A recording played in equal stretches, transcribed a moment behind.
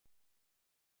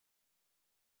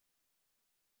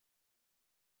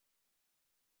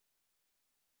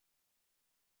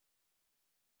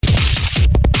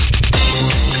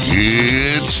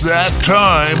It's that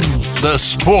time, the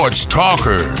sports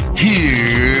talker.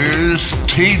 Here's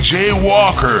TJ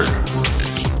Walker.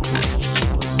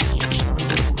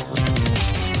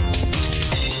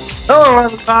 Hello,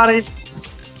 everybody.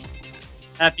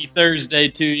 Happy Thursday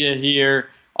to you here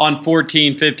on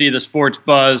 1450 The Sports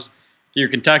Buzz. If you're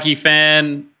a Kentucky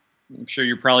fan, I'm sure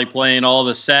you're probably playing all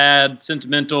the sad,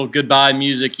 sentimental goodbye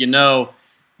music you know,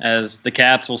 as the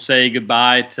Cats will say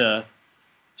goodbye to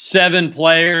 7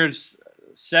 players.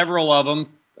 Several of them,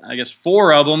 I guess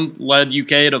 4 of them, led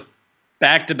UK to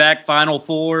back-to-back Final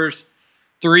Fours.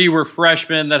 3 were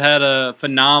freshmen that had a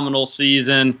phenomenal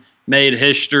season, made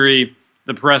history.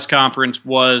 The press conference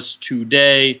was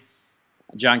today.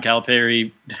 John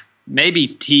Calipari maybe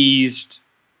teased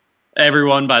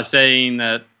everyone by saying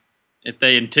that if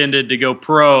they intended to go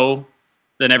pro,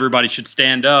 then everybody should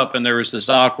stand up. And there was this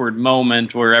awkward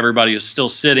moment where everybody was still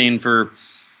sitting for,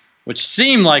 which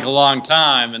seemed like a long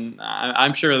time. And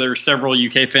I'm sure there were several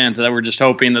UK fans that were just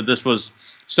hoping that this was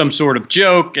some sort of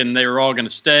joke and they were all going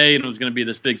to stay and it was going to be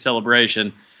this big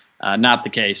celebration. Not the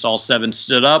case. All 7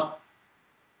 stood up.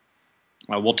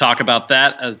 We'll talk about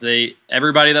that as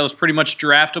everybody that was pretty much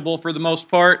draftable for the most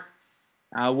part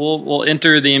will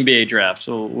enter the NBA draft.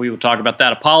 So we will talk about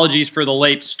that. Apologies for the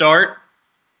late start.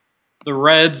 The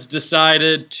Reds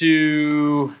decided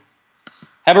to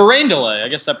have a rain delay. I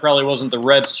guess that probably wasn't the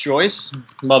Reds' choice.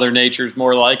 Mother Nature's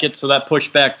more like it. So that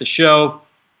pushed back the show.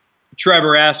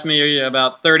 Trevor asked me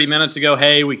about 30 minutes ago,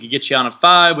 hey, we could get you on at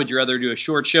 5. Would you rather do a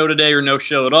short show today or no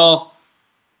show at all?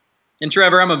 And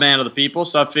Trevor, I'm a man of the people,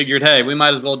 so I figured, hey, we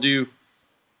might as well do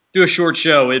a short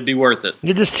show. It'd be worth it.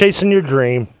 You're just chasing your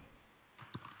dream.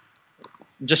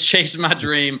 Just chasing my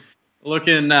dream.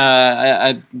 Looking,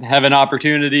 I have an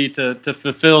opportunity to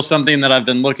fulfill something that I've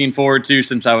been looking forward to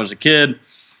since I was a kid.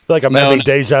 I feel like I'm having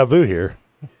deja vu here.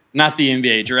 Not the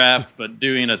NBA draft, but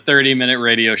doing a 30-minute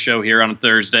radio show here on a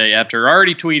Thursday after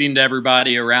already tweeting to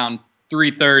everybody around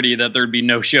 3:30 that there'd be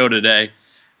no show today.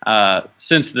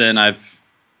 Since then, I've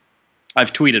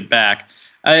tweeted back.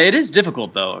 It is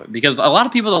difficult, though, because a lot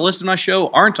of people that listen to my show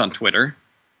aren't on Twitter.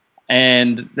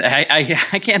 And I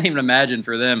can't even imagine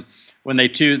for them when they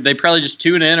probably just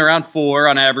tune in around 4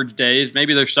 on average days.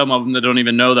 Maybe there's some of them that don't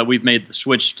even know that we've made the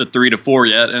switch to 3 to 4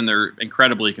 yet, and they're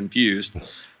incredibly confused.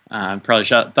 Probably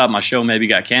thought my show maybe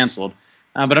got canceled.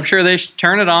 But I'm sure they should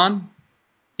turn it on,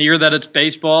 hear that it's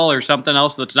baseball or something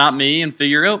else that's not me, and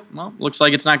figure, oh, well, looks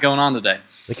like it's not going on today.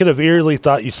 They could have eerily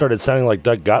thought you started sounding like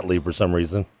Doug Gottlieb for some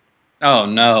reason. Oh,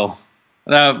 no.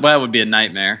 That would be a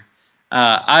nightmare.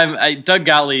 Doug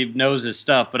Gottlieb knows his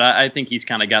stuff, but I think he's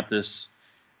kind of got this.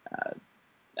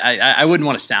 I wouldn't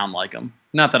want to sound like him.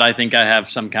 Not that I think I have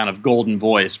some kind of golden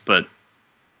voice, but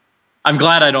I'm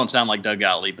glad I don't sound like Doug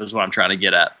Gottlieb is what I'm trying to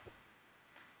get at.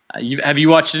 Have you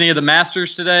watched any of the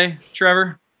Masters today,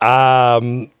 Trevor?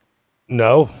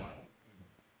 No.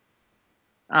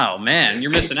 Oh, man,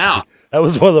 you're missing out. That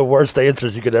was one of the worst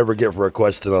answers you could ever get for a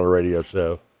question on a radio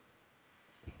show.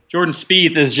 Jordan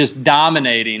Spieth is just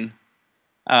dominating.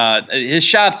 His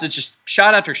shots, it's just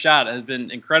shot after shot, has been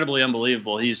incredibly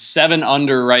unbelievable. He's 7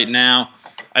 under right now.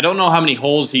 I don't know how many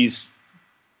holes he's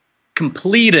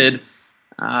completed.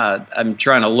 I'm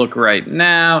trying to look right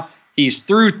now. He's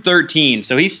through 13,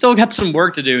 so he's still got some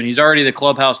work to do, and he's already the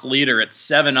clubhouse leader at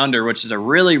 7 under, which is a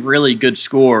really, really good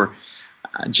score.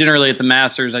 Generally at the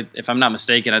Masters, if I'm not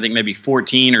mistaken, I think maybe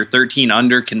 14 or 13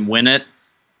 under can win it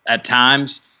at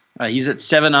times. He's at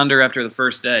 7 under after the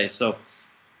first day, so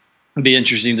it'll be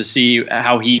interesting to see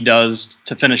how he does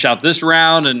to finish out this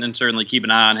round and certainly keep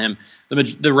an eye on him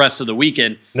the rest of the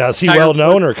weekend. Now, is he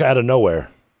well-known or out of nowhere?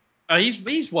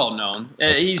 He's well-known.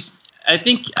 I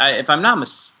think, if I'm not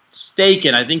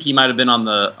mistaken, I think he might have been on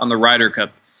the Ryder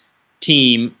Cup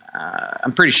team.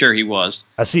 I'm pretty sure he was.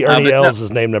 I see Ernie Els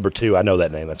is name number 2. I know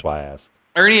that name. That's why I asked.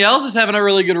 Ernie Els is having a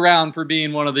really good round for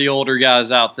being one of the older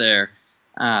guys out there.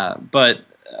 But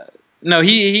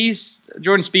he's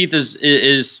Jordan Spieth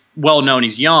is well known.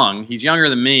 He's young. He's younger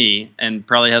than me, and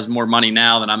probably has more money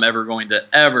now than I'm ever going to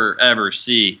ever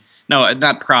see. No,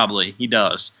 not probably. He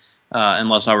does,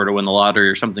 unless I were to win the lottery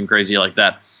or something crazy like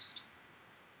that.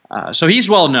 So he's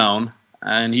well known.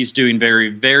 And he's doing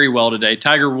very, very well today.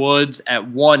 Tiger Woods at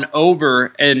 1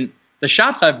 over. And the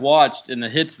shots I've watched and the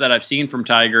hits that I've seen from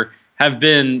Tiger have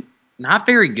been not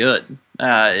very good.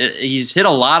 He's hit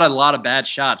a lot of bad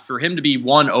shots. For him to be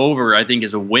 1 over, I think,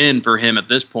 is a win for him at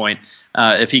this point.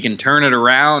 If he can turn it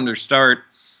around or start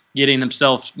getting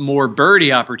himself more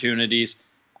birdie opportunities,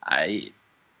 he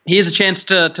has a chance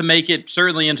to make it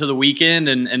certainly into the weekend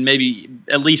and maybe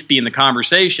at least be in the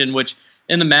conversation, which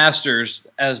in the Masters,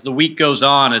 as the week goes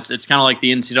on, it's kind of like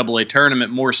the NCAA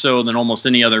tournament more so than almost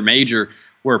any other major,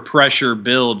 where pressure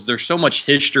builds. There's so much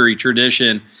history,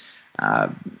 tradition,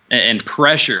 and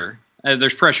pressure.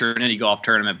 There's pressure in any golf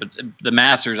tournament, but the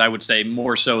Masters, I would say,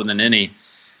 more so than any,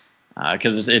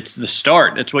 because it's the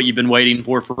start. It's what you've been waiting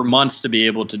for months to be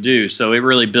able to do. So it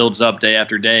really builds up day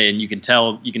after day, and you can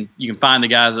tell, you can find the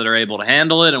guys that are able to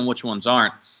handle it and which ones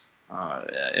aren't.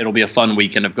 It'll be a fun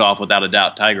weekend of golf without a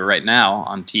doubt. Tiger right now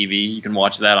on TV. You can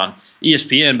watch that on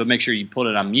ESPN, but make sure you put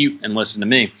it on mute and listen to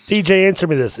me. TJ, answer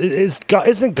me this: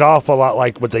 isn't golf a lot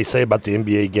like what they say about the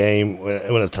NBA game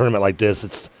when a tournament like this?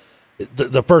 It's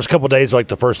the first couple of days, like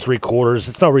the first three quarters.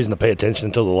 It's no reason to pay attention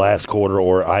until the last quarter,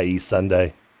 or i.e.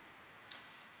 Sunday.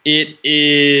 It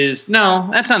is no,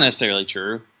 that's not necessarily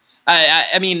true.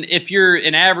 I mean, if you're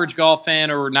an average golf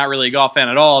fan or not really a golf fan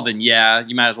at all, then yeah,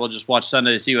 you might as well just watch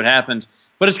Sunday to see what happens.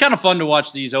 But it's kind of fun to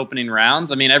watch these opening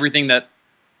rounds. I mean,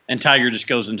 and Tiger just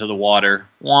goes into the water.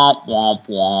 Womp, womp,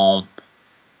 womp.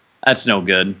 That's no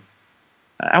good.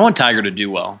 I want Tiger to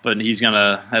do well, but he's going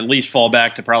to at least fall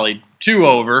back to probably 2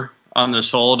 over on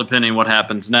this hole, depending what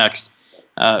happens next.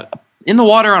 In the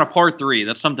water on a par 3,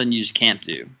 that's something you just can't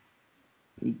do.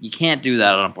 You can't do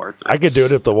that on a par 3. I could do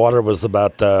it if the water was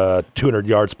about 200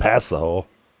 yards past the hole.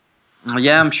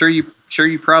 Yeah, Trevor,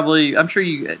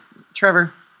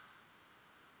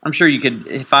 I'm sure you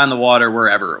could find the water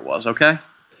wherever it was, okay?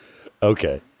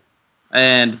 Okay.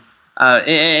 And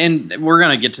we're going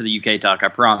to get to the UK talk, I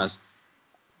promise.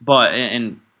 But,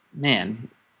 man,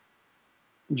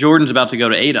 Jordan's about to go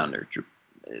to 8 under.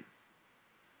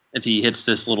 If he hits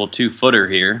this little 2-footer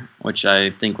here, which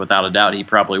I think without a doubt he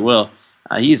probably will,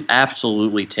 he's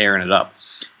absolutely tearing it up.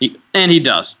 He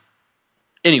does.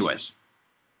 Anyways,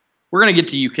 we're going to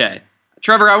get to UK.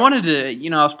 Trevor, I wanted to,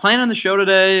 I was planning the show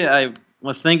today. I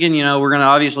was thinking, we're going to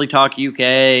obviously talk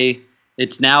UK.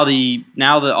 It's now the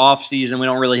off season. We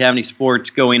don't really have any sports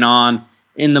going on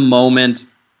in the moment. So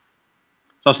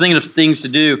I was thinking of things to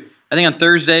do. I think on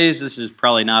Thursdays, this is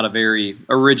probably not a very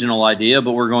original idea,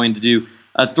 but we're going to do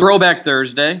a Throwback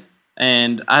Thursday.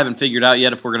 And I haven't figured out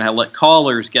yet if we're going to let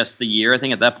callers guess the year. I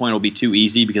think at that point it'll be too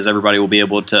easy because everybody will be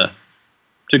able to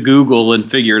Google and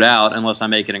figure it out unless I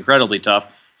make it incredibly tough.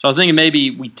 So I was thinking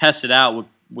maybe we test it out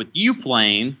with you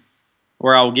playing,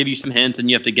 where I'll give you some hints and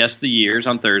you have to guess the years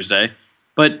on Thursday.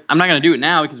 But I'm not going to do it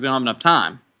now because we don't have enough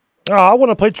time. Oh, I want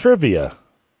to play trivia.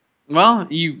 Well,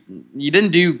 you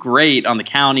didn't do great on the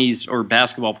counties or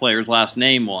basketball players' last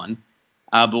name one.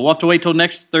 But we'll have to wait till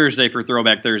next Thursday for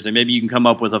Throwback Thursday. Maybe you can come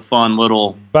up with a fun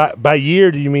little... By year,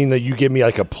 do you mean that you give me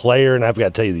like a player and I've got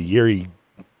to tell you the year he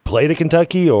played at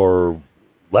Kentucky or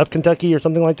left Kentucky or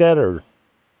something like that? Or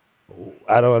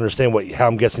I don't understand how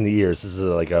I'm guessing the years. Is it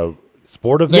like a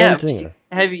sport event?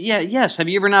 Yeah. Yes. Have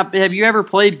you ever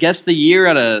played Guess the Year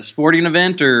at a sporting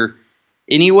event or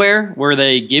anywhere where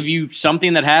they give you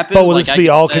something that happened? But will this be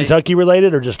all Kentucky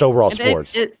related or just overall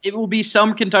sports? It will be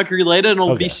some Kentucky related and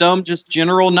it'll be some just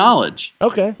general knowledge.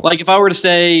 Okay. Like if I were to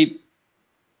say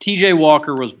TJ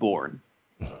Walker was born,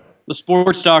 the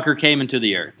sports talker came into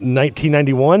the earth.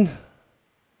 1991?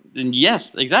 And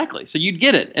yes, exactly. So you'd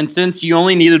get it. And since you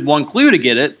only needed one clue to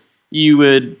get it, you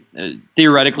would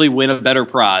theoretically win a better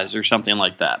prize or something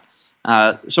like that.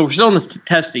 So we're still in the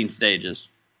testing stages.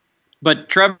 But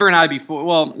Trevor and I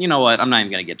well, you know what? I'm not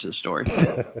even going to get to the story.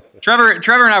 Trevor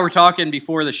and I were talking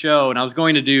before the show, and I was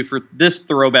going to do for this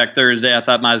Throwback Thursday, I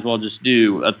thought might as well just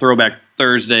do a Throwback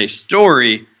Thursday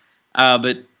story.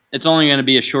 But it's only going to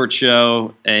be a short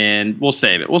show, and we'll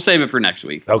save it. We'll save it for next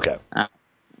week. Okay.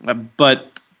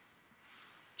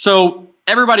 So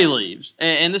everybody leaves,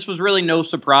 and this was really no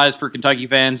surprise for Kentucky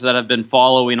fans that have been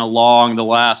following along the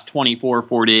last 24,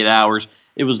 48 hours.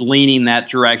 It was leaning that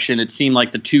direction. It seemed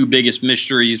like the two biggest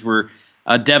mysteries were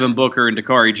Devin Booker and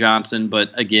Dakari Johnson, but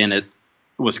again, it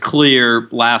was clear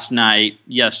last night,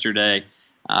 yesterday,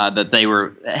 that they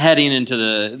were heading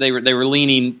into they were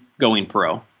leaning going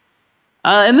pro.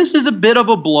 And this is a bit of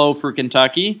a blow for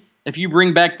Kentucky. If you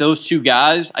bring back those two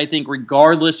guys, I think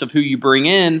regardless of who you bring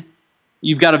in,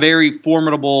 you've got a very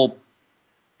formidable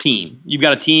team. You've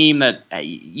got a team that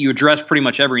you address pretty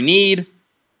much every need,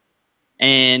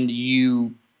 and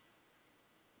you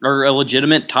are a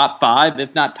legitimate top 5,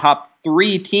 if not top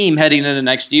 3 team heading into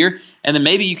next year. And then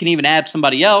maybe you can even add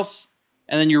somebody else,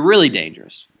 and then you're really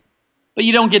dangerous. But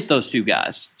you don't get those two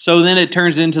guys. So then it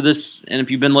turns into this, and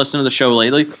if you've been listening to the show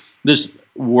lately, this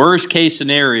worst case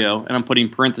scenario, and I'm putting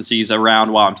parentheses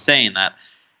around while I'm saying that,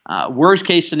 worst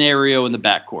case scenario in the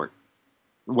backcourt,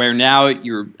 where now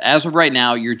as of right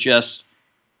now, you're just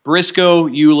Briscoe,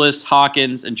 Ulis,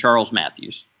 Hawkins, and Charles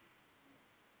Matthews.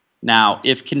 Now,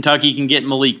 if Kentucky can get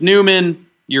Malik Newman,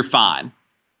 you're fine.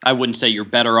 I wouldn't say you're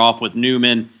better off with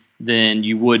Newman than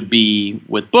you would be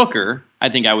with Booker, I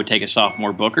think I would take a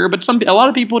sophomore Booker, but a lot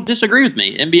of people disagree with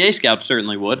me. NBA scouts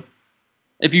certainly would.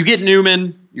 If you get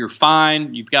Newman, you're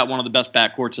fine. You've got one of the best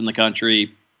backcourts in the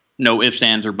country. No ifs,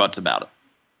 ands, or buts about it.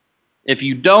 If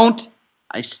you don't,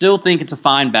 I still think it's a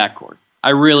fine backcourt.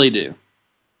 I really do.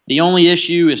 The only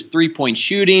issue is three-point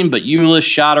shooting, but Ulis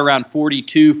shot around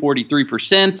 42,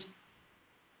 43%.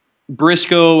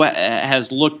 Briscoe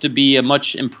has looked to be a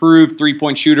much improved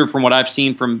three-point shooter from what I've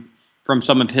seen from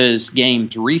some of his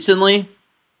games recently.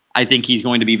 I think he's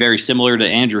going to be very similar to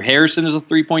Andrew Harrison as a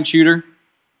three-point shooter.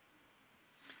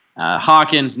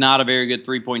 Hawkins, not a very good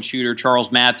three-point shooter.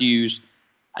 Charles Matthews,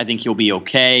 I think he'll be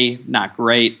okay, not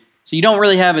great. So you don't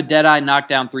really have a dead-eye,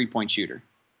 knockdown three-point shooter.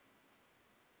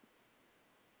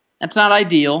 That's not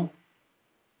ideal,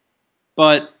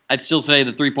 but I'd still say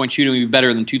the three-point shooting would be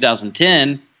better than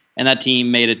 2010, and that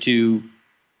team made it to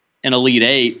an Elite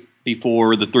Eight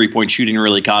before the three-point shooting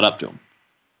really caught up to them.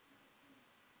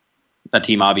 That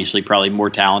team obviously probably more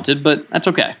talented, but that's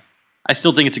okay. I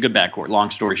still think it's a good backcourt,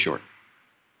 long story short.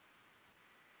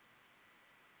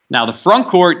 Now, the front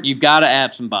court, you've got to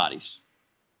add some bodies.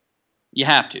 You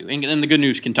have to. And the good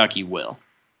news, Kentucky will.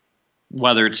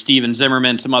 Whether it's Steven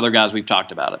Zimmerman, some other guys, we've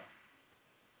talked about it.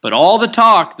 But all the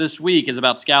talk this week is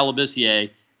about Skal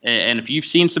Labissiere. And if you've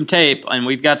seen some tape, and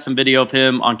we've got some video of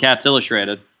him on Cats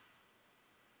Illustrated,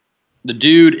 the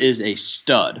dude is a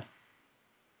stud.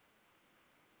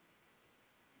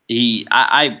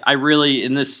 I really,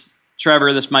 in this,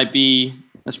 Trevor, this might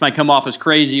come off as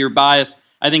crazy or biased.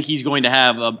 I think he's going to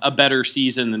have a better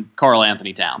season than Karl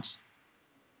Anthony Towns.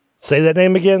 Say that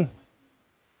name again.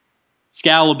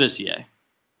 Skal Labissiere.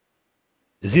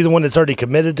 Is he the one that's already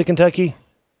committed to Kentucky?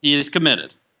 He is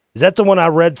committed. Is that the one I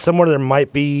read somewhere there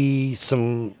might be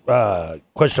some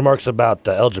question marks about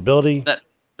eligibility?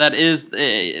 That is.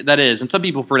 And some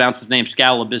people pronounce his name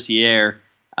Skal Labissiere.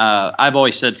 I've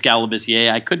always said Skal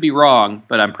Labissiere. I could be wrong,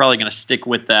 but I'm probably going to stick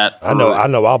with that. I know.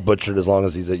 I'll butcher it as long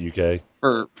as he's at UK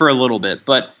for a little bit.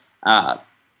 But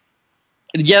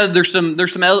yeah, there's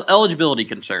some eligibility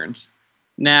concerns.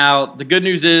 Now, the good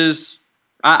news is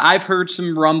I've heard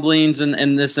some rumblings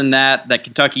and this and that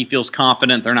Kentucky feels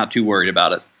confident. They're not too worried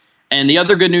about it. And the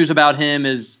other good news about him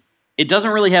is it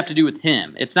doesn't really have to do with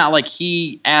him. It's not like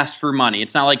he asked for money.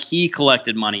 It's not like he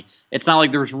collected money. It's not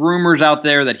like there's rumors out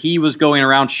there that he was going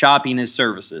around shopping his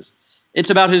services. It's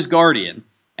about his guardian.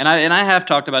 And I have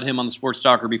talked about him on the Sports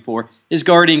Talker before. His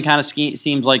guardian kind of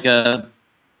seems like a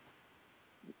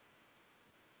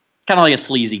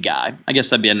sleazy guy. I guess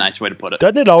that'd be a nice way to put it.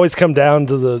 Doesn't it always come down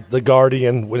to the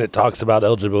guardian when it talks about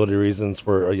eligibility reasons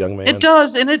for a young man? It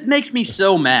does, and it makes me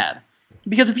so mad.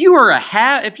 Because if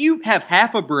you have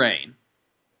half a brain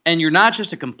and you're not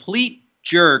just a complete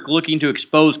jerk looking to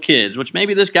expose kids, which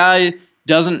maybe this guy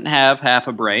doesn't have half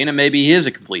a brain and maybe he is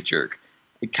a complete jerk.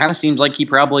 It kind of seems like he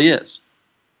probably is.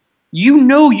 You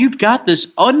know you've got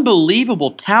this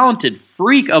unbelievable talented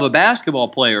freak of a basketball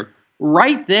player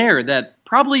right there that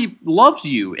probably loves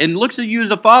you and looks at you as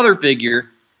a father figure,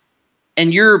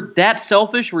 and you're that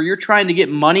selfish where you're trying to get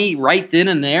money right then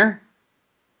and there.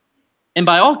 And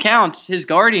by all counts, his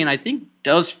guardian, I think,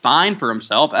 does fine for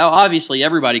himself. Obviously,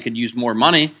 everybody could use more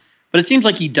money, but it seems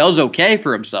like he does okay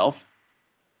for himself.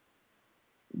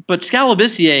 But Skal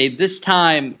Labissiere, this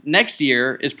time next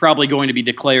year, is probably going to be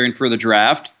declaring for the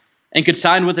draft and could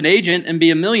sign with an agent and be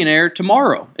a millionaire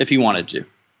tomorrow if he wanted to.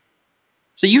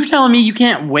 So you're telling me you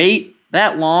can't wait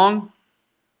that long?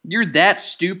 You're that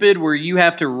stupid where you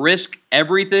have to risk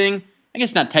everything? I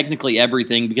guess not technically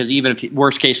everything, because even if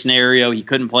worst case scenario, he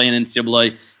couldn't play in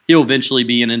NCAA, he'll eventually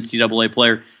be an NCAA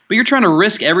player. But you're trying to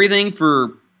risk everything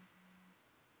for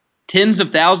tens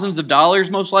of thousands of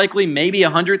dollars, most likely, maybe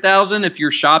 $100,000 if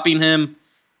you're shopping him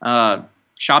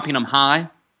high.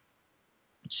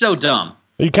 It's so dumb.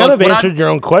 You kind of answered your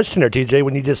own question there, TJ,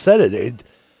 when you just said it.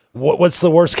 What's the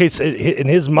worst case in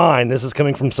his mind? This is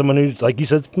coming from someone who, like you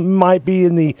said, might be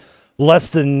in the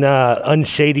less than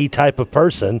unshady type of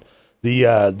person. Bizarro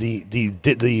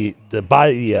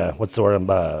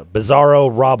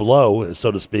Rob Lowe,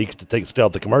 so to speak, to stay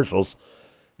off the commercials.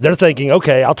 They're thinking,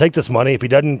 okay,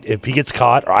 If he gets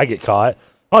caught or I get caught,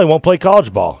 he won't play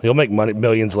college ball. He'll make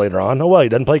millions later on. Oh well, he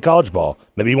doesn't play college ball.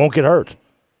 Maybe he won't get hurt.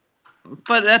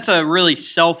 But that's a really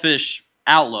selfish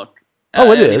outlook.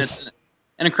 It is. It's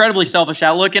an incredibly selfish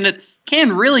outlook, and it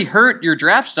can really hurt your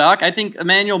draft stock. I think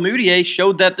Emmanuel Mudiay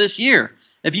showed that this year.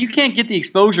 If you can't get the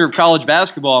exposure of college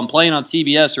basketball and playing on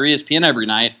CBS or ESPN every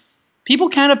night, people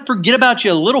kind of forget about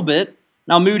you a little bit.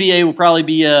 Now, Mudiay will probably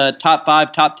be a top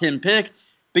 5, top 10 pick,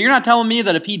 but you're not telling me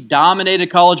that if he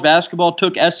dominated college basketball,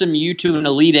 took SMU to an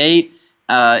Elite Eight,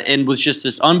 and was just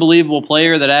this unbelievable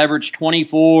player that averaged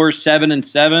 24, 7, and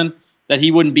 7, that he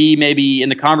wouldn't be maybe in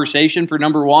the conversation for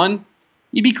number one?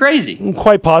 You'd be crazy.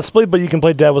 Quite possibly, but you can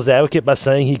play devil's advocate by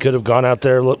saying he could have gone out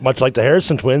there much like the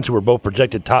Harrison twins, who were both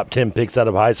projected top 10 picks out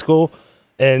of high school,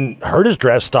 and hurt his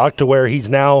draft stock to where he's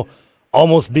now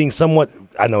almost being somewhat,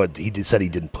 I know he said he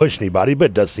didn't push anybody, but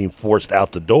it does seem forced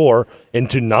out the door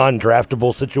into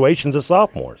non-draftable situations as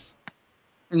sophomores.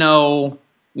 No.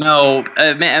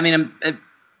 I mean,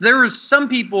 there was some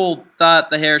people thought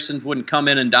the Harrisons wouldn't come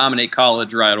in and dominate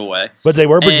college right away. But they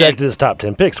were projected as top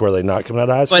 10 picks, were they not, coming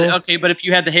out of high school? But if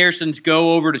you had the Harrisons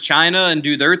go over to China and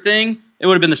do their thing, it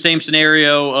would have been the same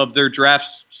scenario of their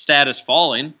draft status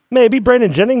falling. Maybe.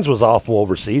 Brandon Jennings was awful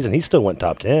overseas, and he still went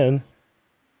top 10.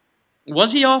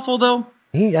 Was he awful, though?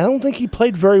 I don't think he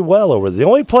played very well over there. The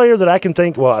only player that I can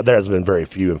think, well, there's been very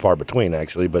few and far between,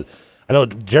 actually, but I know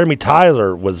Jeremy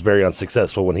Tyler was very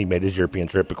unsuccessful when he made his European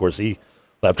trip. Of course, he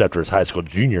left after his high school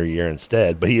junior year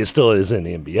instead, but he still is in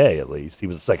the NBA at least. He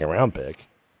was a second-round pick.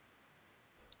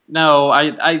 No,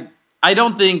 I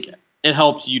don't think it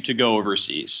helps you to go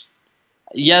overseas.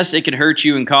 Yes, it can hurt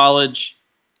you in college,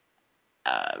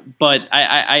 but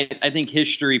I think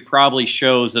history probably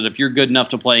shows that if you're good enough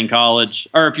to play in college,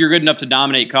 or if you're good enough to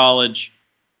dominate college,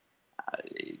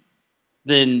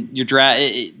 then your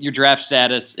draft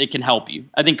status, it can help you.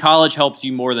 I think college helps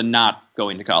you more than not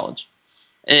going to college.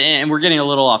 And we're getting a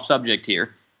little off subject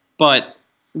here, but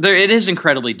it is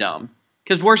incredibly dumb.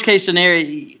 Because worst case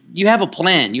scenario, you have a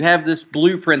plan. You have this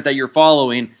blueprint that you're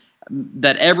following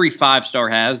that every five-star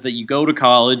has, that you go to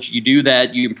college, you do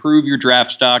that, you improve your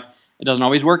draft stock. It doesn't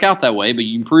always work out that way, but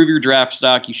you improve your draft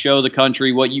stock, you show the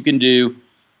country what you can do,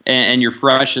 and you're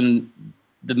fresh in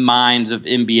the minds of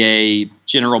NBA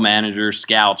general managers,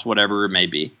 scouts, whatever it may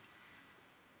be.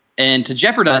 And to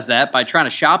jeopardize that by trying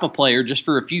to shop a player just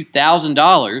for a few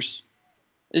 $1,000s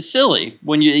is silly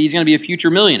when he's going to be a future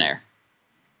millionaire.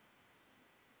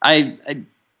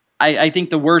 I think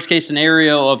the worst case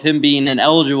scenario of him being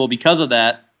ineligible because of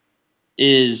that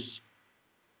is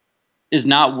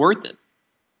not worth it.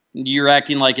 You're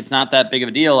acting like it's not that big of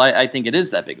a deal. I think it is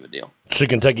that big of a deal. Should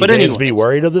Kentucky fans be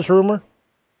worried of this rumor?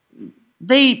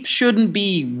 They shouldn't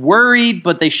be worried,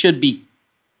 but it should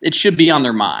be on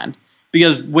their mind.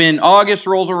 Because when August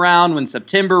rolls around, when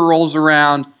September rolls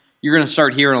around, you're going to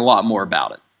start hearing a lot more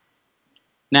about it.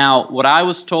 Now, what I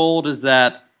was told is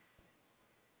that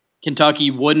Kentucky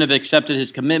wouldn't have accepted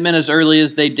his commitment as early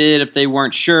as they did if they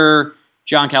weren't sure.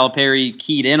 John Calipari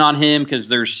keyed in on him because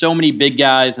there's so many big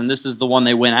guys, and this is the one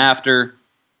they went after,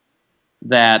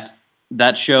 that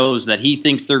shows that he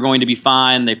thinks they're going to be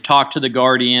fine. They've talked to the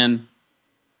Guardian,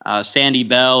 Sandy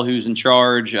Bell, who's in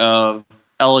charge of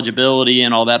eligibility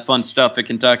and all that fun stuff at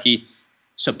Kentucky.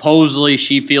 Supposedly,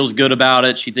 she feels good about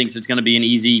it. She thinks it's going to be an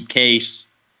easy case.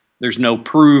 There's no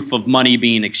proof of money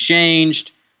being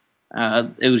exchanged.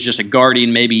 It was just a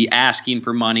Guardian maybe asking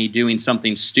for money, doing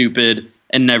something stupid,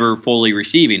 and never fully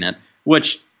receiving it.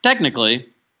 Which, technically,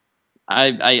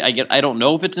 I don't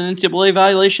know if it's an NCAA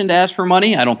violation to ask for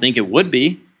money. I don't think it would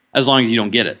be, as long as you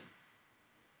don't get it.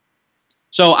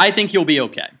 So I think he'll be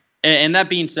okay. And that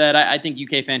being said, I think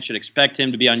UK fans should expect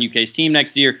him to be on UK's team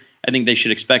next year. I think they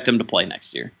should expect him to play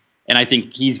next year. And I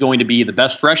think he's going to be the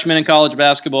best freshman in college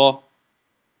basketball.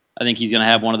 I think he's going to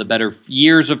have one of the better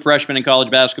years of freshman in college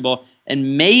basketball.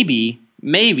 And maybe,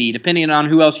 depending on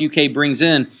who else UK brings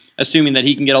in, assuming that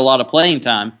he can get a lot of playing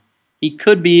time, he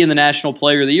could be in the National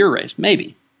Player of the Year race.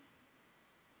 Maybe.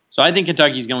 So I think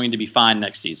Kentucky's going to be fine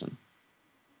next season.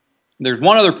 There's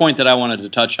one other point that I wanted to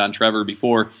touch on, Trevor,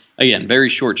 before, again, very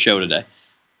short show today.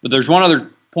 But there's one other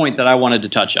point that I wanted to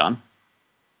touch on,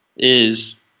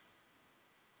 is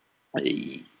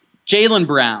Jaylen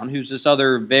Brown, who's this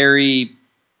other very,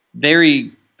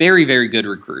 very, very, very good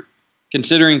recruit.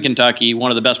 Considering Kentucky, one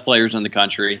of the best players in the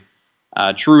country.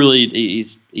 Truly,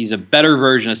 he's a better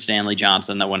version of Stanley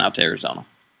Johnson that went out to Arizona.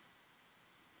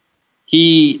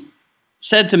 He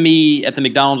said to me at the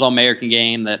McDonald's All-American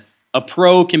game that a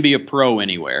pro can be a pro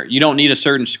anywhere. You don't need a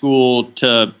certain school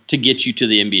to get you to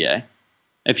the NBA.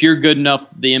 If you're good enough,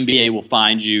 the NBA will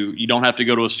find you. You don't have to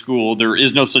go to a school. There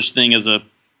is no such thing as a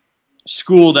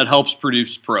school that helps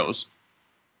produce pros.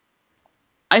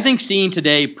 I think seeing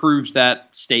today proves that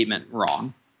statement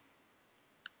wrong.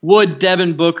 Would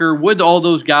Devin Booker, would all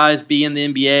those guys be in the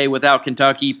NBA without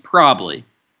Kentucky? Probably.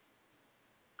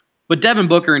 But Devin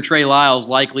Booker and Trey Lyles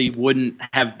likely wouldn't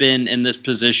have been in this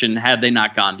position had they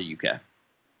not gone to UK.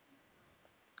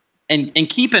 And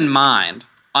keep in mind,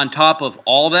 on top of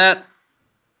all that,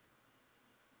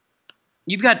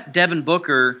 you've got Devin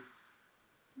Booker,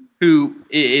 who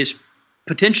is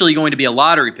potentially going to be a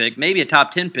lottery pick, maybe a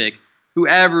top 10 pick, who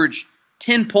averaged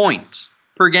 10 points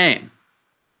per game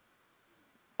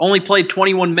only played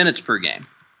 21 minutes per game.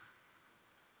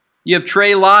 You have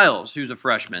Trey Lyles, who's a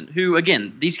freshman, who,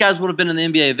 again, these guys would have been in the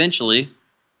NBA eventually,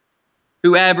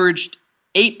 who averaged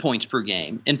 8 points per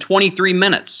game in 23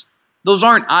 minutes. Those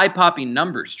aren't eye-popping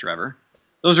numbers, Trevor.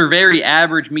 Those are very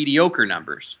average, mediocre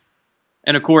numbers.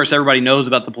 And, of course, everybody knows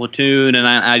about the platoon, and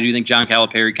I do think John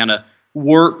Calipari kind of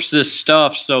warps this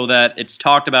stuff so that it's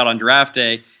talked about on draft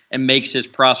day and makes his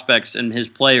prospects and his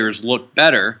players look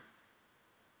better.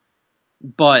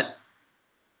 But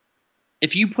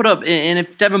if you put up, and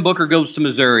if Devin Booker goes to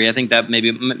Missouri, I think that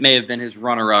may have been his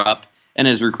runner-up in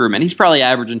his recruitment. He's probably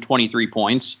averaging 23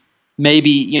 points.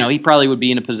 Maybe, he probably would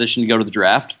be in a position to go to the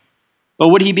draft. But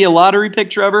would he be a lottery pick,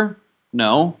 Trevor?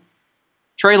 No.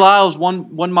 Trey Lyles,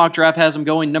 one mock draft has him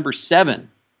going number 7.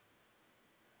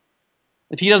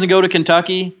 If he doesn't go to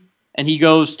Kentucky and he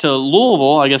goes to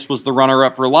Louisville, I guess was the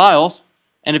runner-up for Lyles.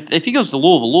 And if he goes to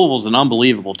Louisville, Louisville's an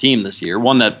unbelievable team this year.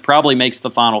 One that probably makes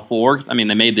the Final Four. I mean,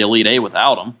 they made the Elite Eight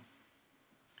without him.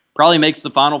 Probably makes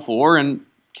the Final Four and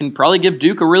can probably give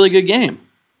Duke a really good game.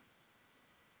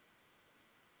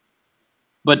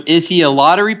 But is he a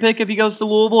lottery pick if he goes to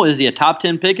Louisville? Is he a top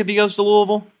 10 pick if he goes to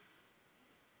Louisville?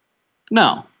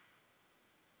 No.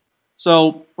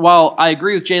 So while I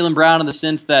agree with Jaylen Brown in the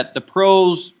sense that the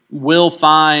pros will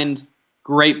find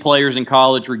great players in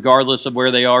college regardless of where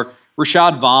they are,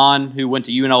 Rashad Vaughn, who went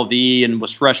to UNLV and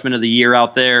was freshman of the year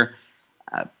out there,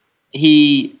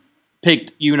 he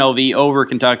picked UNLV over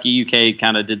Kentucky. UK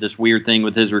kind of did this weird thing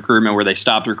with his recruitment where they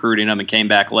stopped recruiting him and came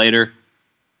back later.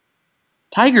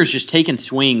 Tiger's just taking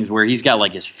swings where he's got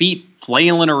like his feet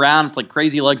flailing around. It's like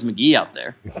Crazy Legs McGee out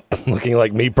there. Looking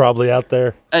like me probably out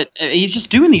there. He's just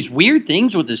doing these weird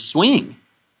things with his swing.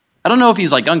 I don't know if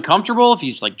he's like uncomfortable, if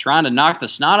he's like trying to knock the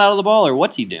snot out of the ball or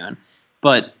what's he doing.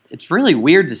 But it's really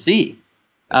weird to see.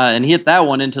 And he hit that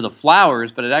one into the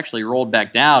flowers, but it actually rolled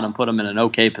back down and put him in an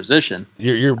okay position.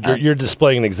 You're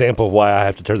displaying an example of why I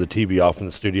have to turn the TV off in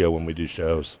the studio when we do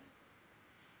shows.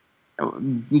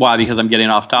 Why? Because I'm getting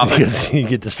off topic? Because you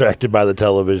get distracted by the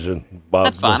television. Bob.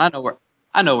 That's fine. I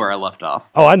know where I left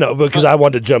off. Oh, I know, because I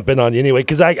wanted to jump in on you anyway,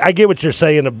 because I get what you're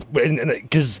saying,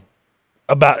 because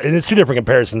and it's two different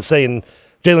comparisons. Saying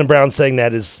Jaylen Brown saying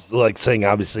that is like saying,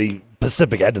 obviously,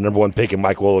 Pacific had the number 1 pick and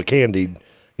Mike Candy.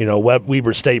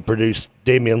 Weber State produced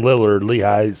Damian Lillard,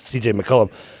 Lehigh, C.J.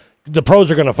 McCollum. The pros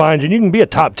are going to find you, and you can be a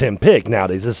top 10 pick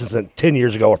nowadays. This isn't 10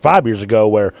 years ago or 5 years ago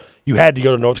where you had to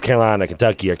go to North Carolina,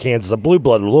 Kentucky, or Kansas, a blue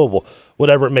blood, or Louisville,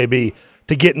 whatever it may be,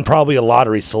 to get in probably a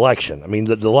lottery selection. I mean,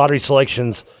 the lottery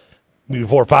selections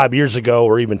before 5 years ago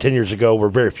or even 10 years ago were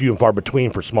very few and far between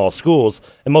for small schools,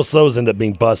 and most of those ended up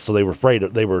being busts, so they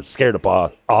were scared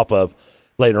off of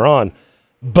later on.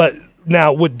 But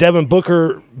now, would Devin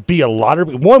Booker be a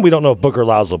lottery? One, we don't know if Booker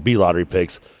Lyles will be lottery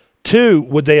picks. 2,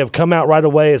 would they have come out right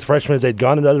away as freshmen as they'd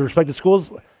gone into other respective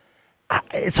schools?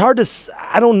 It's hard to.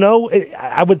 I don't know.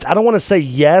 I don't want to say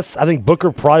yes. I think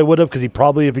Booker probably would have, because he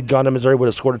probably, if he'd gone to Missouri, would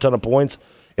have scored a ton of points.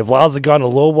 If Lyles had gone to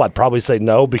Louisville, I'd probably say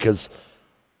no, because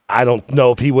I don't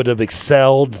know if he would have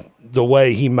excelled the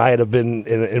way he might have been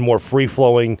in a more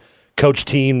free-flowing coach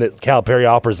team that Calipari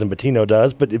offers and Pitino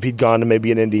does. But if he'd gone to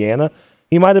maybe in Indiana,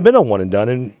 he might have been a one and done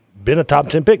and been a top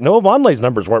 10 pick. Noah Vonleh's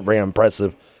numbers weren't very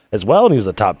impressive as well, and he was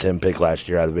a top 10 pick last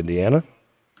year out of Indiana.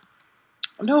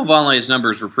 Noah Vonleh's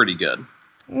numbers were pretty good.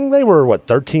 They were,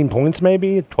 13 points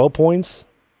maybe? 12 points?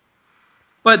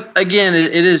 But, again,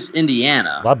 it is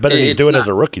Indiana. A lot better than he's doing as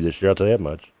a rookie this year, I'll tell you that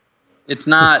much. It's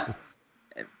not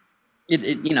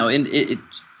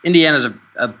Indiana's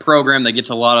a program that gets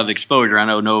a lot of exposure. I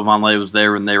know Noah Vonleh was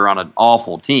there when they were on an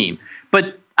awful team.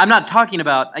 But I'm not talking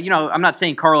about, I'm not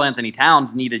saying Karl Anthony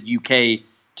Towns needed UK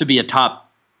to be a top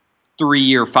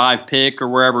 3 or 5 pick or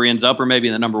wherever he ends up, or maybe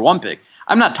the number 1 pick.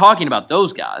 I'm not talking about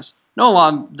those guys.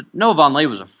 Noah Vonleh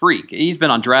was a freak. He's been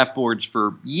on draft boards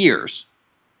for years.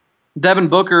 Devin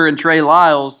Booker and Trey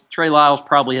Lyles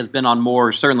probably has been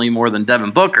on certainly more than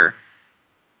Devin Booker.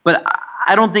 But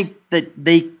I don't think that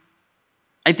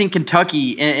I think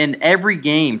Kentucky, in every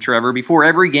game, Trevor, before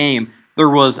every game, there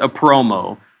was a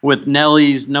promo with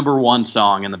Nelly's number 1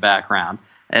 song in the background.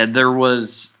 And there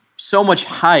was so much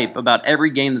hype about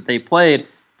every game that they played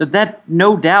that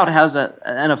no doubt has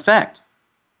an effect.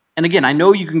 And again, I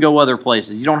know you can go other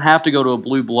places. You don't have to go to a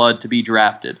blue blood to be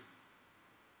drafted.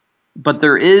 But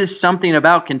there is something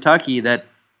about Kentucky that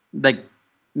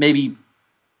maybe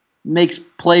makes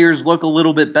players look a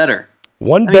little bit better.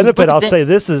 One benefit I'll say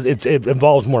this is it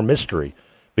involves more mystery,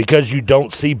 because you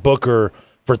don't see Booker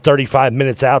for 35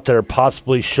 minutes out there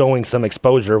possibly showing some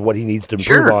exposure of what he needs to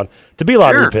improve on to be a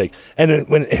lottery pick. And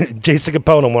when Jason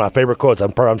Capone, one of my favorite quotes,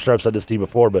 I'm sure I've said this to you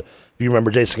before, but if you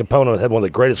remember, Jason Capone had one of the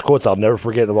greatest quotes I'll never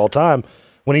forget of all time,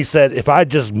 when he said, if I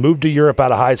just moved to Europe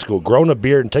out of high school, grown a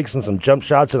beard, and taken some jump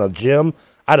shots in a gym,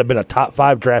 I'd have been a top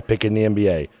 5 draft pick in the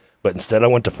NBA. But instead, I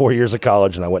went to 4 years of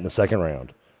college, and I went in the second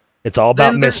round. It's all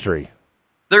about mystery.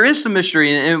 There is some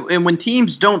mystery, and when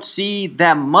teams don't see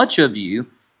that much of you,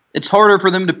 it's harder for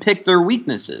them to pick their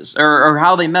weaknesses or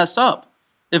how they mess up.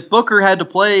 If Booker had to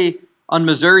play on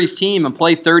Missouri's team and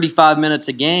play 35 minutes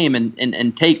a game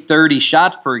and take 30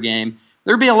 shots per game,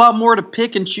 there'd be a lot more to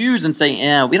pick and choose and say,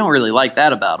 we don't really like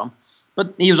that about him.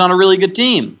 But he was on a really good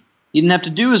team. He didn't have to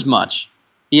do as much.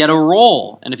 He had a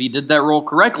role, and if he did that role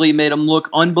correctly, it made him look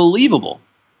unbelievable.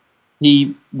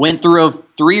 He went through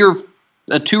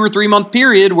a 2 or 3 month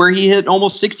period where he hit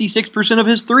almost 66% of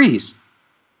his threes.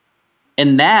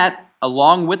 And that,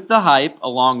 along with the hype,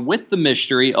 along with the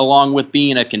mystery, along with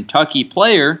being a Kentucky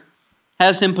player,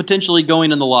 has him potentially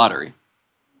going in the lottery.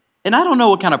 And I don't know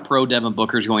what kind of pro Devin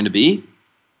Booker is going to be.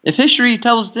 If history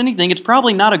tells us anything, it's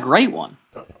probably not a great one.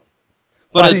 But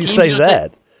why do you say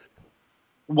that?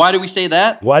 Why do we say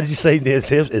that? Why did you say his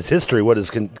history? What is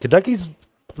Kentucky's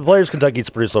players? Kentucky's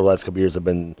produced over the last couple of years have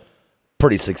been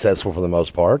pretty successful for the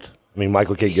most part. I mean,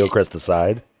 Michael Kidd-Gilchrist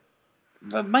aside.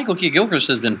 But Michael Kidd-Gilchrist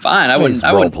has been fine. I wouldn't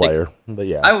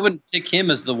pick him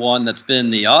as the one that's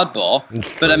been the oddball.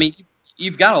 But I mean,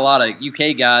 you've got a lot of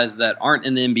UK guys that aren't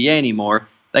in the NBA anymore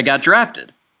that got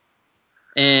drafted,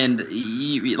 and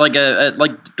like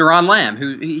Duran Lamb,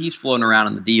 who he's floating around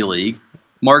in the D League.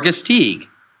 Marcus Teague,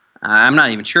 I'm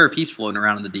not even sure if he's floating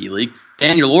around in the D League.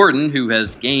 Daniel Orton, who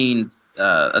has gained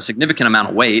a significant amount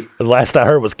of weight. The last I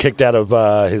heard was kicked out of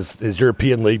his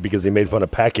European league because he made fun of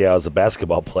Pacquiao as a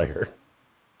basketball player.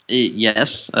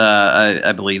 Yes,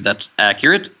 I believe that's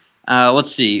accurate.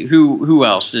 Let's see who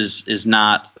else is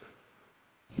not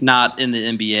in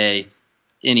the NBA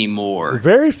anymore.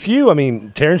 Very few. I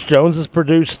mean, Terrence Jones has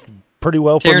produced pretty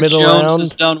well for middle round. Terrence Jones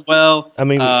has done well. I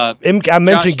mean, I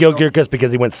mentioned Gilchrist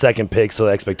because he went second pick, so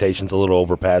the expectation's a little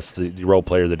overpast the role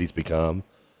player that he's become.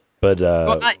 But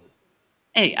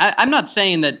I'm not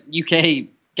saying that UK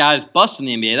guys bust in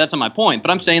the NBA. That's not my point.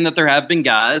 But I'm saying that there have been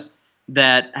guys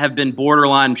that have been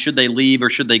borderline should they leave or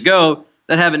should they go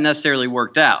that haven't necessarily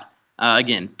worked out.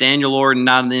 Again, Daniel Orton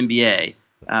not in the NBA.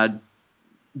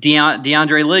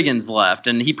 DeAndre Liggins left,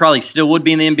 and he probably still would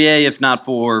be in the NBA if not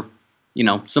for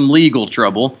some legal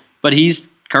trouble. But he's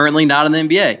currently not in the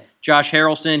NBA. Josh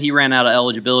Harrelson, he ran out of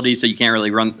eligibility, so you can't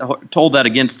really hold that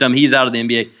against him. He's out of the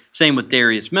NBA. Same with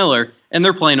Darius Miller, and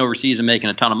they're playing overseas and making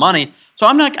a ton of money. So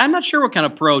I'm not sure what kind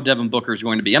of pro Devin Booker is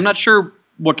going to be. I'm not sure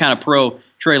what kind of pro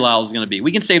Trey Lyles is going to be.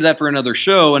 We can save that for another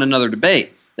show and another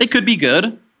debate. They could be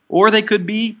good, or they could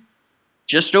be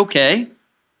just okay,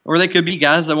 or they could be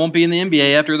guys that won't be in the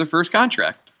NBA after their first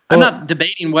contract. I'm not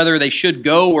debating whether they should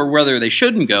go or whether they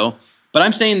shouldn't go, but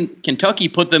I'm saying Kentucky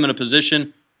put them in a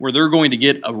position where they're going to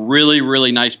get a really,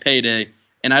 really nice payday,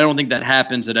 and I don't think that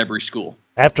happens at every school.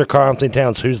 After Karl-Anthony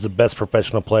Towns, who's the best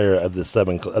professional player of these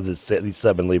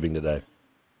seven leaving today?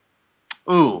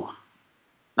 Ooh,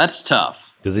 that's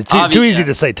tough. Because it's too easy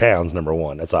to say Towns, number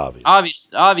one. That's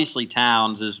obvious. Obviously,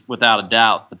 Towns is without a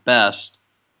doubt the best.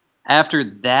 After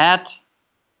that,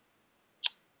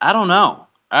 I don't know.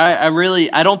 I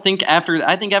think after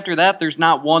that, there's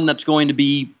not one that's going to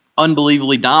be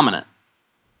unbelievably dominant.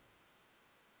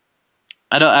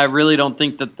 I really don't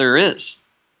think that there is.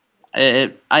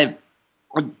 This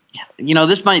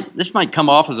might come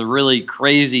off as a really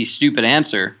crazy, stupid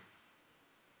answer,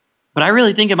 but I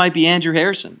really think it might be Andrew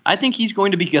Harrison. I think he's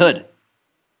going to be good,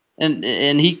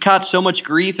 and he caught so much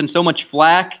grief and so much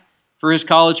flack for his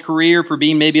college career for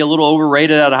being maybe a little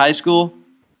overrated out of high school.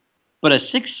 But a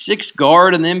 6'6"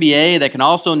 guard in the NBA that can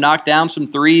also knock down some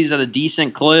threes at a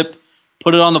decent clip,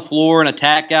 put it on the floor and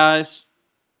attack guys,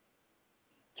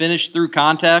 finish through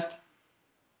contact.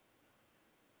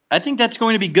 I think that's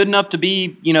going to be good enough to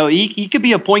be, he could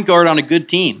be a point guard on a good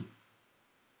team.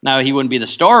 Now, he wouldn't be the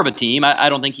star of a team. I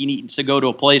don't think he needs to go to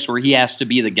a place where he has to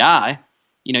be the guy.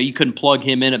 You couldn't plug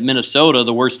him in at Minnesota,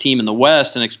 the worst team in the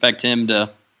West, and expect him to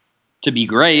be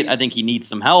great. I think he needs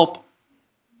some help.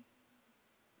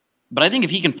 But I think if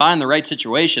he can find the right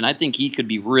situation, I think he could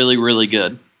be really, really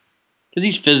good. Because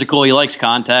he's physical, he likes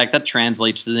contact. That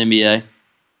translates to the NBA.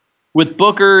 With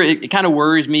Booker, it kind of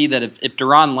worries me that if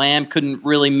Duran Lamb couldn't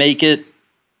really make it,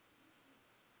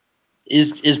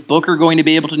 is Booker going to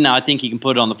be able to? Now, I think he can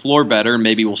put it on the floor better, and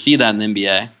maybe we'll see that in the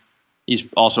NBA. He's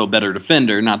also a better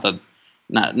defender. Not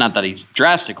that he's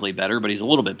drastically better, but he's a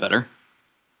little bit better.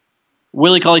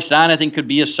 Willie Cauley-Stein, I think, could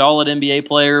be a solid NBA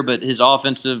player, but his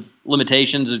offensive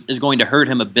limitations is going to hurt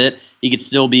him a bit. He could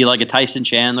still be like a Tyson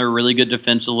Chandler, really good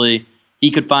defensively.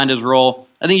 He could find his role.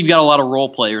 I think you've got a lot of role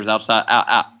players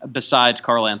besides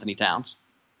Karl-Anthony Towns.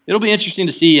 it'll be interesting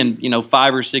to see in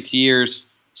 5 or 6 years,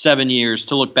 7 years,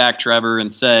 to look back, Trevor,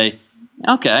 and say,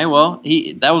 okay, well,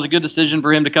 that was a good decision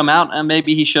for him to come out, and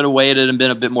maybe he should have waited and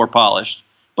been a bit more polished.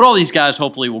 But all these guys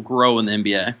hopefully will grow in the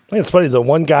NBA. I think it's funny. The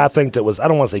one guy I think that was, I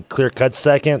don't want to say clear-cut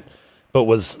second, but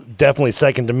was definitely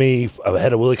second to me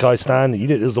ahead of Willie Cauley-Stein.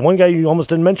 It was the one guy you almost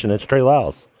didn't mention. It's Trey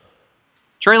Lyles.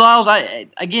 Trey Lyles,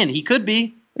 again, he could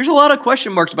be. There's a lot of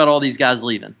question marks about all these guys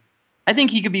leaving. I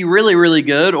think he could be really, really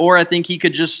good, or I think he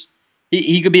could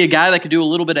he could be a guy that could do a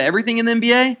little bit of everything in the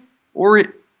NBA, or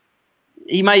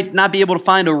he might not be able to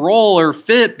find a role or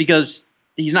fit because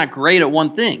he's not great at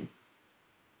one thing.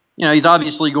 He's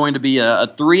obviously going to be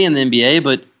a 3 in the NBA,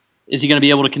 but is he going to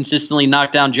be able to consistently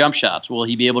knock down jump shots? Will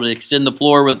he be able to extend the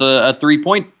floor with a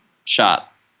 3-point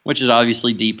shot, which is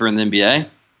obviously deeper in the NBA?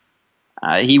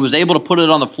 He was able to put it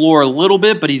on the floor a little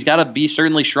bit, but he's got to be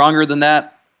certainly stronger than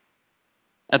that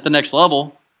at the next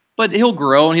level. But he'll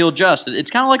grow and he'll adjust.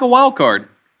 It's kind of like a wild card.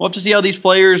 We'll have to see how these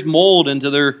players mold into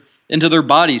their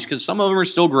bodies, because some of them are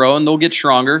still growing. They'll get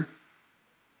stronger.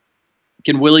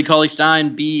 Can Willie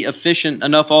Cauley-Stein be efficient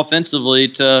enough offensively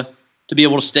to be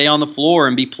able to stay on the floor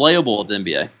and be playable at the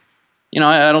NBA?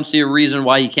 I don't see a reason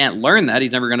why he can't learn that.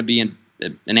 He's never going to be an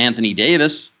Anthony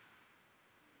Davis.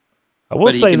 I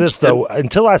will say this, though.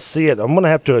 Until I see it, I'm going to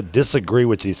have to disagree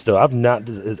with you still.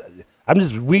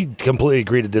 We completely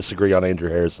agree to disagree on Andrew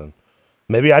Harrison.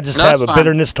 Maybe I just have a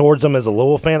bitterness towards him as a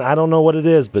Louisville fan. I don't know what it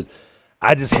is, but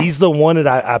he's the one that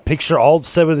I picture all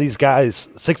 7 of these guys,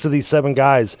 6 of these 7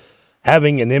 guys,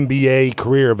 having an NBA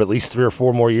career of at least 3 or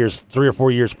 4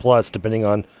 years plus, depending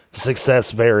on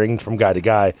success varying from guy to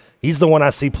guy. He's the one I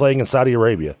see playing in Saudi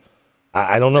Arabia.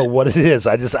 I don't know what it is.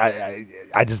 I just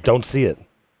don't see it.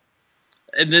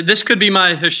 This could be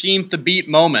my Hasheem Thabeet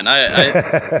moment.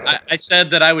 I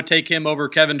said that I would take him over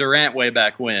Kevin Durant way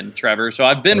back when, Trevor. So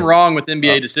I've been wrong with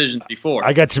NBA decisions before.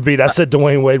 I got you beat. I said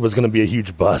Dwayne Wade was going to be a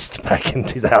huge bust back in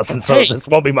 2000, so this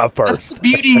won't be my first.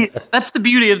 That's the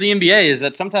beauty of the NBA, is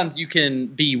that sometimes you can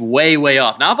be way, way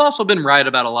off. Now, I've also been right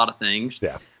about a lot of things.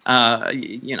 Yeah.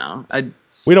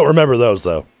 We don't remember those,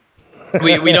 though.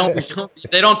 we don't.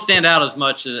 They don't stand out as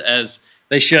much as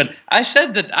they should. I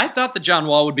said that I thought that John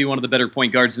Wall would be one of the better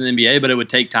point guards in the NBA, but it would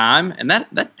take time, and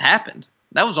that happened.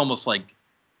 That was almost like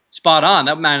spot on.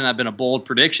 That might not have been a bold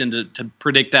prediction to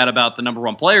predict that about the number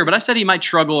 1 player, but I said he might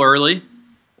struggle early,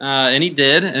 and he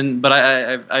did. But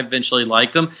I eventually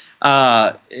liked him.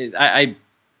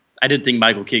 I did think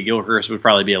Michael Kidd-Gilchrist would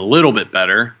probably be a little bit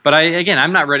better, but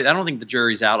I'm not ready. I don't think the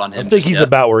jury's out on him. I think he's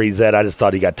about where he's at. I just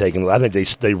thought he got taken. I think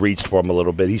they reached for him a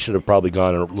little bit. He should have probably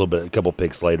gone a couple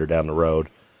picks later down the road.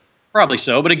 Probably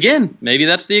so, but again, maybe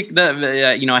that's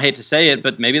I hate to say it,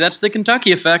 but maybe that's the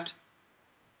Kentucky effect,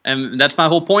 and that's my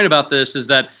whole point about this, is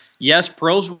that yes,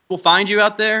 pros will find you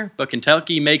out there, but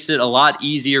Kentucky makes it a lot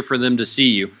easier for them to see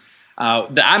you.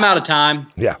 I'm out of time.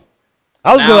 Yeah,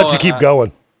 I was going to let you keep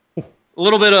going. A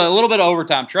little bit of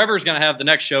overtime. Trevor's going to have the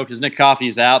next show because Nick Coffey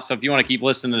is out. So if you want to keep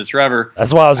listening to Trevor,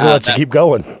 that's why I was going to let you keep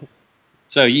going.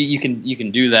 So you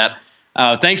can do that.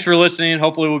 Thanks for listening.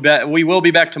 Hopefully we will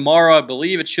be back tomorrow. I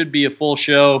believe it should be a full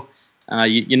show.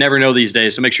 You never know these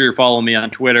days, so make sure you're following me on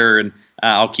Twitter, and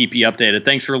I'll keep you updated.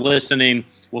 Thanks for listening.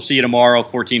 We'll see you tomorrow,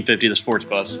 1450 The Sports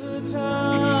Buzz.